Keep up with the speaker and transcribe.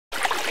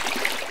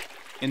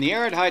In the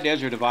arid high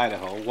desert of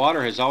Idaho,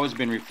 water has always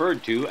been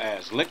referred to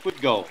as liquid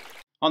gold.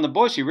 On the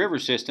Boise River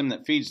system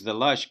that feeds the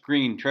lush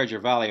green Treasure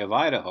Valley of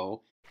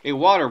Idaho, a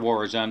water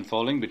war is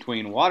unfolding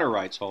between water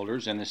rights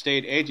holders and the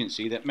state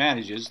agency that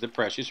manages the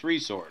precious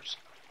resource.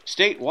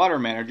 State water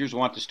managers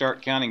want to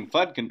start counting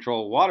flood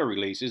control water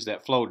releases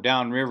that flow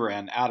downriver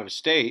and out of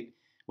state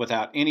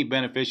without any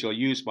beneficial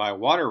use by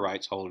water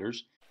rights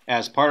holders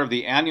as part of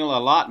the annual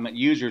allotment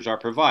users are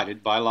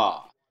provided by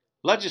law.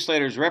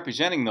 Legislators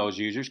representing those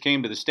users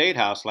came to the State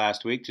House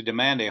last week to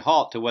demand a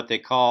halt to what they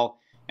call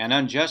an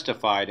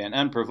unjustified and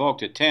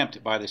unprovoked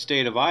attempt by the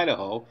state of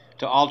Idaho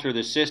to alter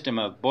the system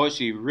of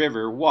Boise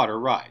River water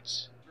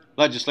rights.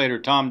 Legislator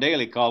Tom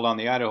Daly called on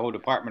the Idaho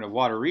Department of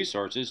Water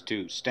Resources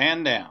to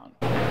stand down.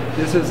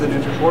 This is an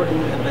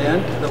important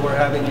event that we're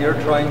having here,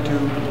 trying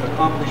to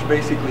accomplish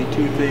basically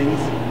two things.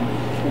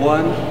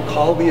 One,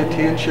 call the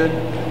attention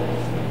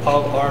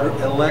of our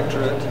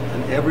electorate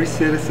and every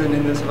citizen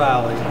in this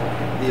valley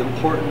the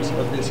importance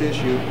of this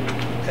issue,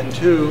 and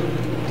two,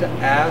 to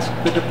ask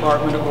the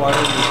Department of Water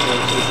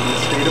Resources in the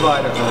state of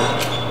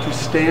Idaho to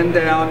stand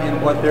down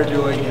in what they're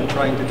doing in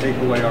trying to take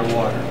away our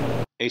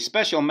water. A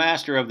special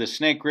master of the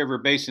Snake River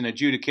Basin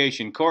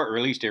Adjudication Court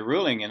released a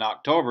ruling in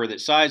October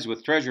that sides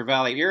with Treasure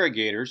Valley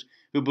irrigators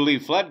who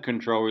believe flood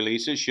control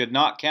releases should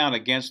not count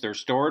against their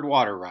stored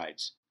water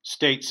rights.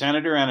 State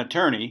Senator and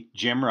Attorney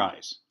Jim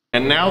Rice.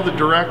 And now the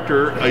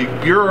director, a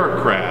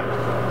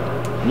bureaucrat,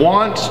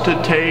 wants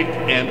to take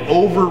and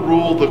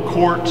overrule the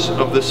courts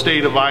of the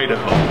state of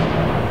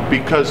Idaho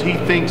because he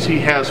thinks he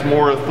has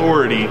more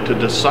authority to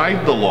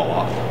decide the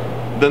law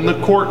than the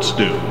courts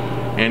do,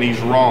 and he's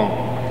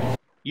wrong.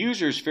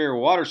 Users fear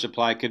water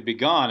supply could be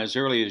gone as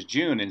early as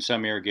June in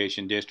some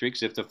irrigation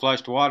districts if the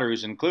flushed water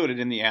is included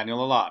in the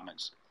annual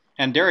allotments.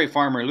 And dairy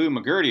farmer Lou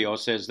McGurdio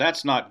says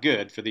that's not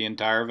good for the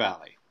entire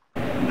valley.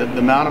 The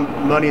amount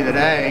of money that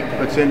ag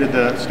puts into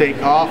the state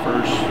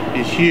coffers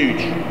is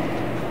huge,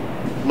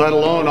 let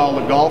alone all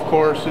the golf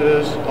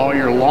courses, all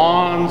your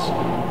lawns,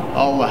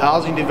 all the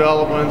housing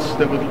developments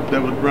that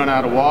would run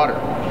out of water.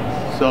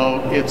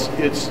 So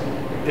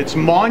it's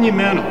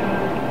monumental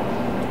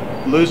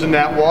losing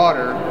that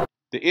water.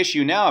 The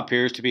issue now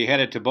appears to be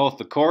headed to both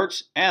the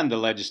courts and the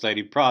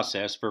legislative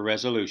process for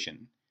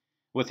resolution.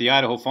 With the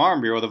Idaho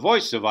Farm Bureau, the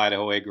voice of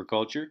Idaho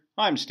agriculture,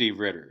 I'm Steve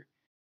Ritter.